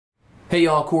Hey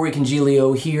y'all, Corey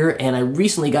Congilio here, and I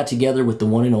recently got together with the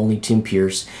one and only Tim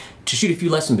Pierce to shoot a few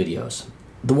lesson videos.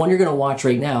 The one you're going to watch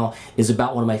right now is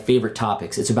about one of my favorite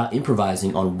topics. It's about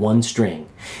improvising on one string.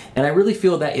 And I really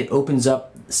feel that it opens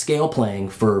up scale playing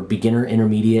for beginner,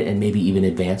 intermediate, and maybe even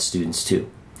advanced students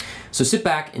too. So sit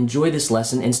back, enjoy this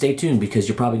lesson, and stay tuned because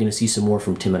you're probably going to see some more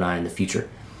from Tim and I in the future.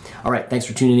 All right, thanks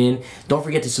for tuning in. Don't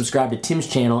forget to subscribe to Tim's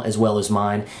channel as well as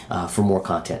mine for more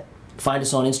content. Find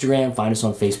us on Instagram, find us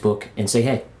on Facebook, and say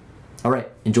hey. All right,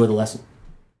 enjoy the lesson.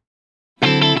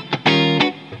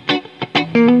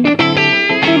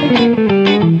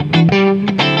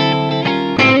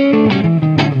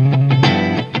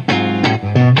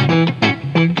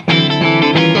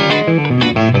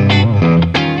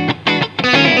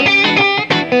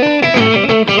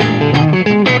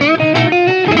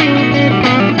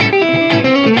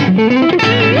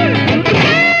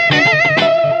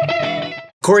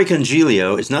 Corey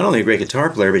Congilio is not only a great guitar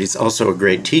player, but he's also a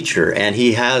great teacher, and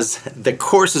he has the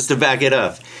courses to back it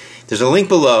up. There's a link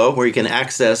below where you can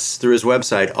access, through his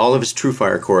website, all of his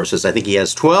TrueFire courses. I think he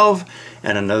has 12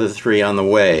 and another 3 on the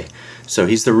way. So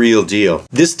he's the real deal.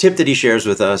 This tip that he shares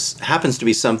with us happens to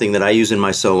be something that I use in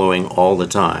my soloing all the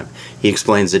time. He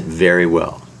explains it very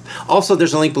well. Also,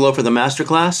 there's a link below for the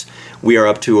Masterclass. We are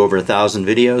up to over 1,000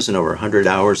 videos and over 100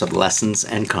 hours of lessons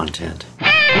and content.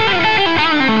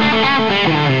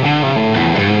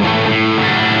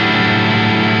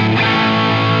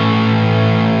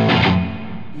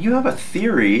 You have a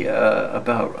theory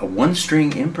about a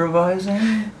one-string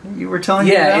improvising you were telling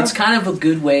me about? Yeah, it's kind of a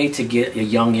good way to get a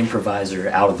young improviser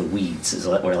out of the weeds, is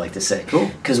what I like to say. Cool.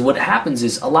 Because what happens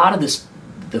is a lot of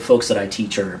the folks that I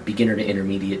teach are beginner to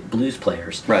intermediate blues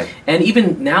players. Right. And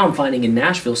even now I'm finding in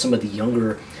Nashville some of the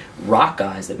younger rock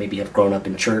guys that maybe have grown up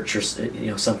in church or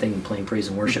something and playing praise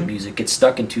and worship music get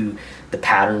stuck into the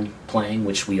pattern playing,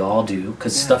 which we all do,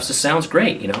 because stuff just sounds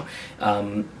great,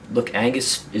 look,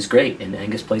 Angus is great and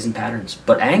Angus plays in patterns,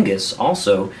 but Angus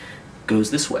also goes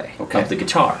this way of the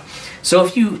guitar. So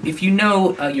if you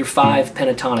know your 5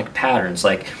 pentatonic patterns,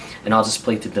 and I'll just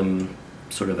play through them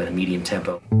sort of at a medium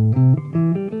tempo.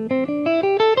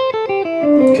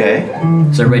 Okay.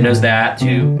 So everybody knows that.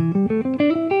 2,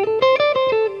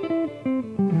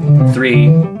 3,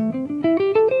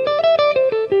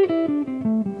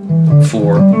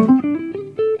 4,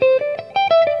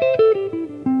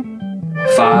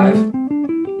 5, and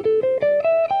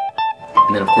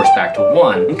then of course back to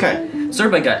 1. Okay. So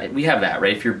everybody got it. We have that,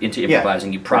 right? If you're into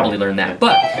improvising, you probably learned that.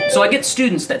 But so I get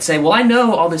students that say, "Well, I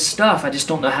know all this stuff. I just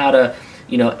don't know how to."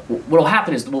 What'll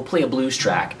happen is we'll play a blues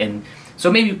track, and so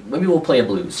maybe we'll play a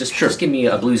blues. Just give me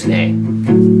a blues in A,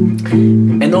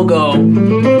 and they'll go.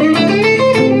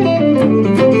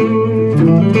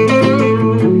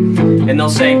 And they'll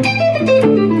say, and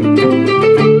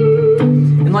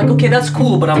okay, that's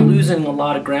cool, but I'm losing a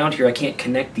lot of ground here. I can't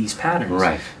connect these patterns.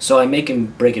 Right. So I make them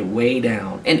break it way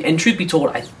down. And truth be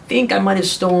told, I think I might have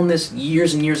stolen this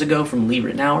years and years ago from Lee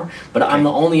Ritenour, but I'm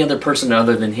the only other person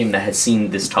other than him that has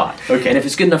seen this taught. Okay. And if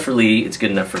it's good enough for Lee, it's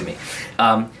good enough for me.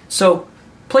 So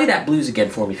play that blues again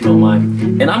for me if you don't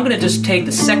mind. And I'm going to just take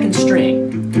the 2nd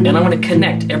string, and I'm going to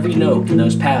connect every note in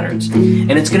those patterns.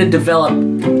 And it's going to develop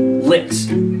licks.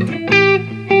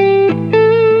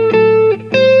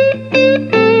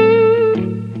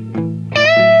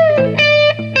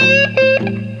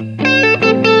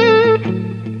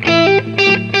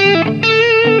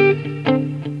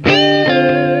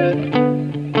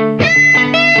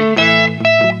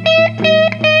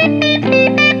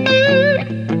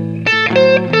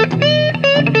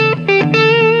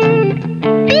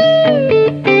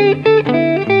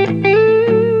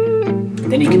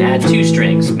 Then you can add 2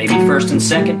 strings, maybe 1st and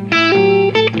 2nd.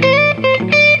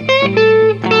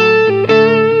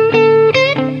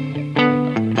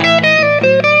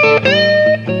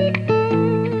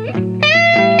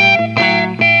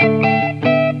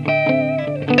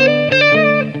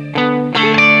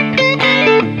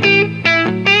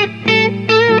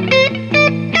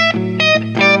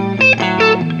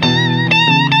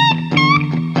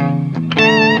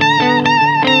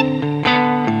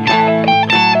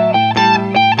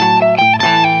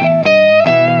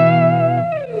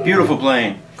 Beautiful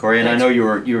playing, Corey, and I know you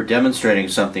were demonstrating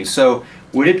something. So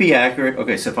would it be accurate?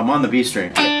 Okay, so if I'm on the B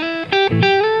string. So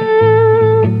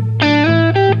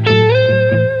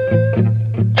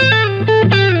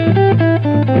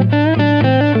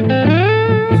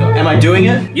am I doing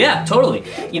it? Yeah, totally.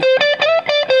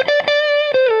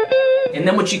 And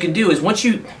then what you can do is once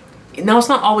you Now it's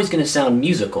not always going to sound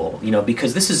musical, you know,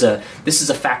 because this is a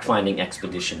fact-finding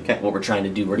expedition. Okay. What we're trying to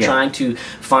do, we're trying to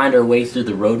find our way through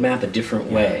the roadmap a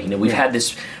different way. You know, we've had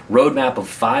this roadmap of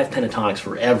 5 pentatonics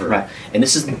forever, right. and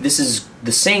this is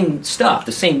the same stuff,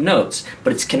 the same notes,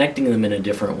 but it's connecting them in a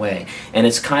different way. And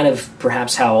it's kind of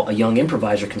perhaps how a young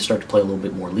improviser can start to play a little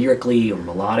bit more lyrically or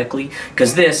melodically,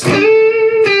 because this,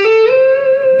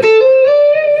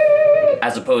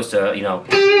 as opposed to, you know,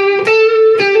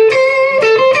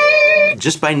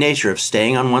 just by nature of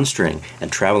staying on one string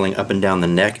and traveling up and down the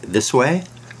neck this way,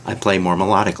 I play more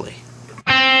melodically.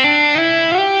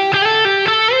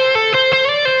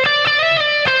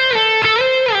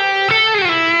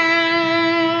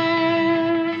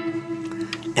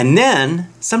 And then,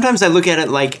 sometimes I look at it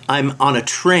like I'm on a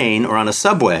train or on a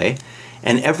subway,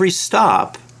 and every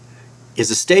stop is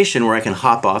a station where I can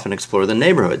hop off and explore the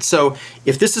neighborhood. So,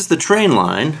 if this is the train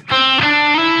line,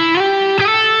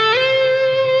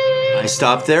 I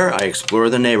stop there, I explore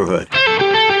the neighborhood.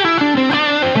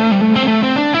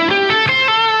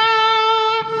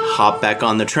 Hop back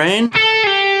on the train,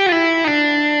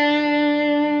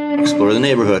 explore the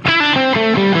neighborhood.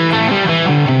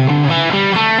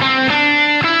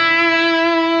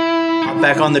 Hop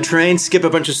back on the train, skip a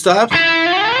bunch of stops,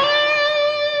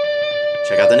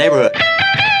 check out the neighborhood.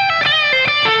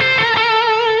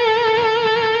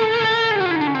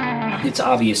 It's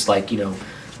obvious, like, you know,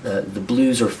 the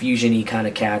blues or fusion-y kind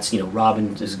of cats, you know,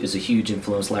 Robin is a huge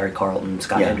influence, Larry Carlton,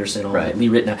 Scott Henderson, all that, Lee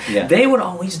Ritenour. Yeah. They would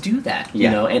always do that, you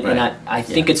know, and I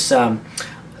think it's, someone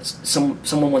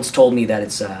once told me that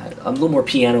it's a little more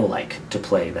piano-like to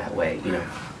play that way, you know.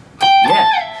 Yeah.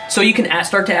 So you can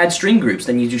start to add string groups.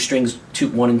 Then you do strings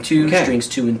 1 and 2, strings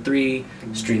 2 and 3,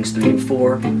 strings 3 and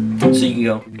 4. So you can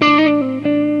go.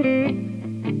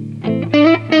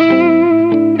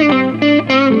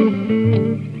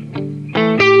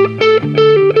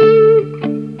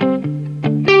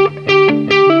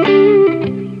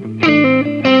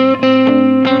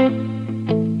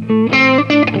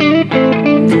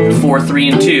 4, 3,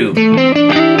 and 2.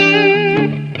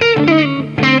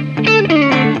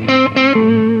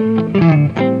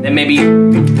 Then maybe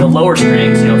the lower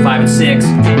strings, you know, 5 and 6.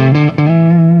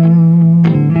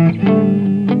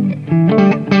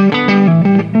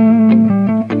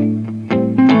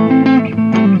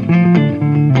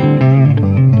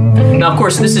 Now, of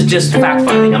course, this is just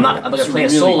fact-finding. I'm not going to play a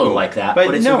solo cool. like that,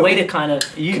 but it's a way to kind of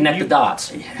connect the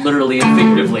dots, literally and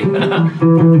figuratively.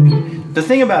 The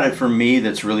thing about it for me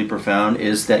that's really profound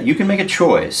is that you can make a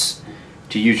choice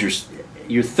to use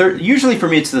your third. Usually for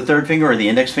me, it's the third finger or the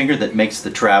index finger that makes the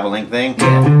traveling thing.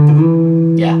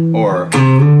 Yeah. Or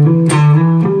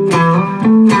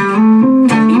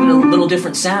even a little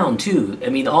different sound too. I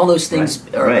mean, all those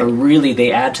things are really,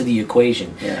 they add to the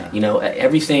equation. Yeah. You know,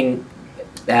 everything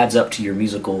adds up to your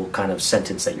musical kind of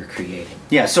sentence that you're creating.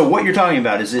 Yeah, so what you're talking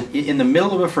about is that in the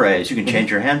middle of a phrase, you can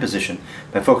change your hand position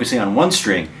by focusing on one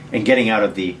string and getting out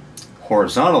of the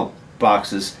horizontal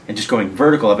boxes and just going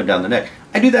vertical up and down the neck.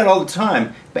 I do that all the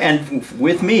time, and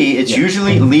with me, it's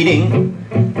usually leading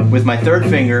with my third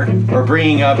finger or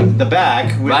bringing up the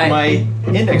back with my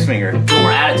index finger.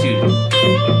 More attitude.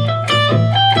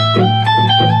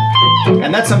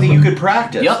 And that's something you could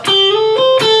practice. Yep.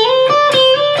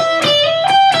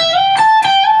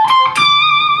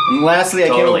 And lastly, I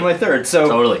came up with my third.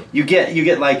 So you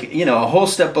get like, you know, a whole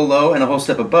step below and a whole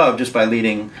step above just by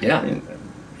leading. Yeah.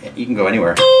 You can go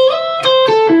anywhere.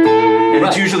 And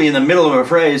it's usually in the middle of a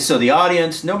phrase, so the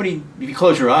audience, nobody, if you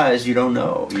close your eyes, you don't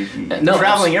know. You're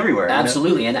traveling everywhere.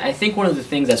 Absolutely. You know? And I think one of the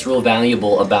things that's real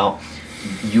valuable about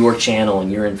your channel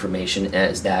and your information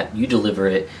is that you deliver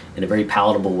it in a very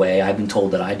palatable way. I've been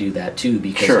told that I do that too,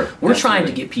 because we're trying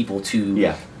to get people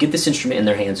to get this instrument in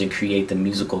their hands and create the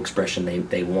musical expression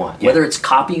they want. Whether it's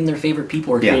copying their favorite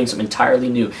people or creating something entirely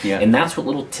new. And that's what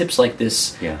little tips like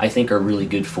this I think are really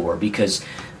good for, because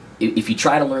if you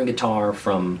try to learn guitar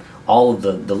from all of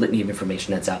the litany of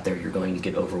information that's out there, you're going to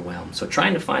get overwhelmed. So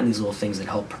trying to find these little things that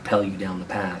help propel you down the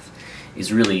path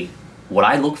is really what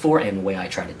I look for and the way I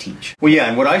try to teach. Well, yeah,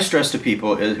 and what I stress to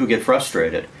people is, who get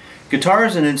frustrated, guitar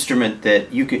is an instrument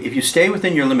that you can, if you stay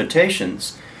within your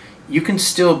limitations, you can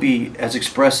still be as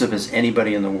expressive as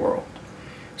anybody in the world.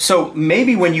 So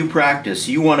maybe when you practice,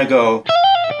 you want to go,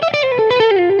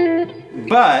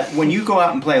 but when you go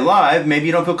out and play live, maybe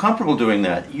you don't feel comfortable doing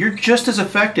that. You're just as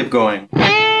effective going.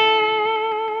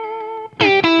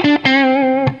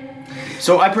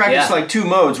 So I practice like 2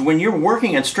 modes. When you're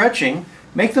working and stretching,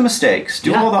 make the mistakes.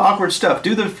 Do all the awkward stuff.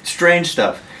 Do the strange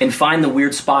stuff. And find the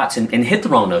weird spots and hit the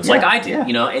wrong notes like I did,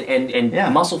 you know,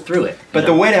 and muscle through it. But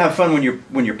the way to have fun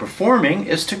when you're performing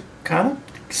is to kind of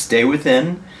stay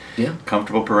within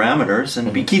comfortable parameters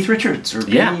and be Keith Richards or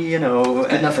be, you know...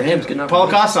 Good enough for him. Good enough Paul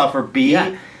for him. Kossoff or be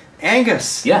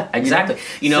Angus. Yeah, exactly.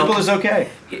 You know, simple is okay.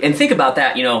 And think about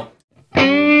that, you know...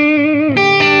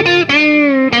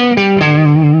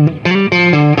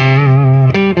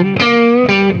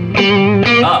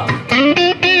 Up.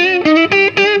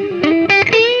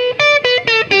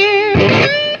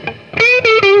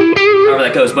 However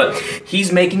that goes, but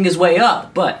he's making his way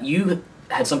up. But you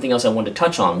had something else I wanted to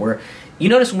touch on, where you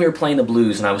noticed when we were playing the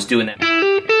blues and I was doing that.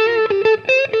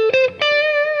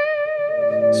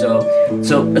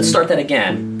 So let's start that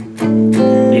again.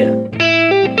 Yeah.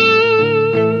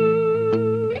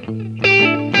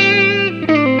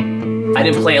 I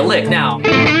didn't play a lick. Now,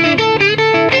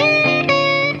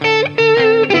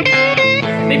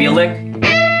 maybe a lick.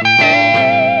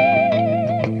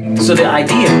 So the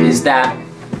idea is that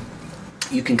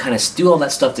you can kind of do all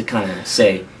that stuff to kind of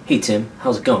say, hey Tim,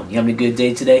 how's it going? You having a good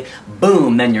day today?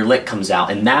 Boom, then your lick comes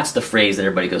out. And that's the phrase that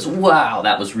everybody goes, wow,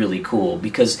 that was really cool.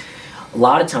 Because a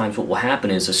lot of times what will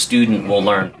happen is a student will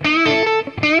learn.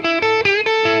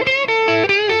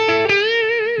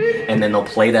 And then they'll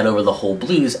play that over the whole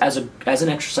blues as an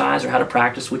exercise or how to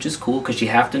practice, which is cool because you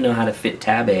have to know how to fit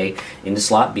tab A into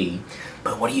slot B.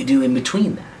 But what do you do in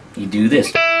between that? You do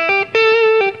this.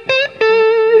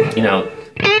 You know.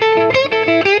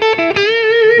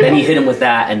 Then you hit them with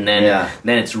that, and then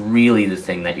it's really the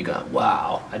thing that you go,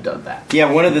 wow, I dug that.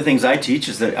 Yeah, one of the things I teach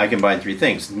is that I combine three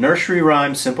things. Nursery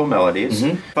rhyme, simple melodies.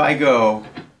 If I go,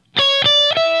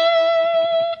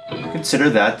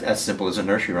 consider that as simple as a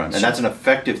nursery rhyme. And that's an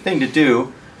effective thing to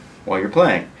do while you're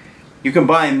playing. You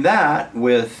combine that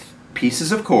with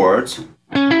pieces of chords.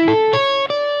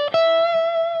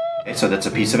 Okay, so that's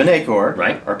a piece of an A chord,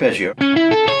 right? Arpeggio.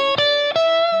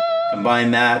 Combine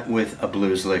that with a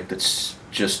blues lick that's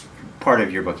just part of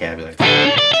your vocabulary.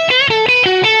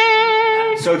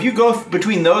 So if you go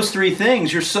between those three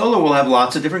things, your solo will have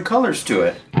lots of different colors to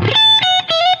it.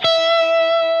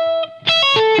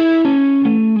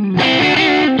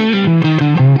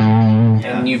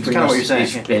 And you pretty much, what you're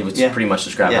saying. It would pretty much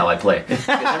describe how I play.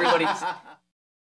 Everybody's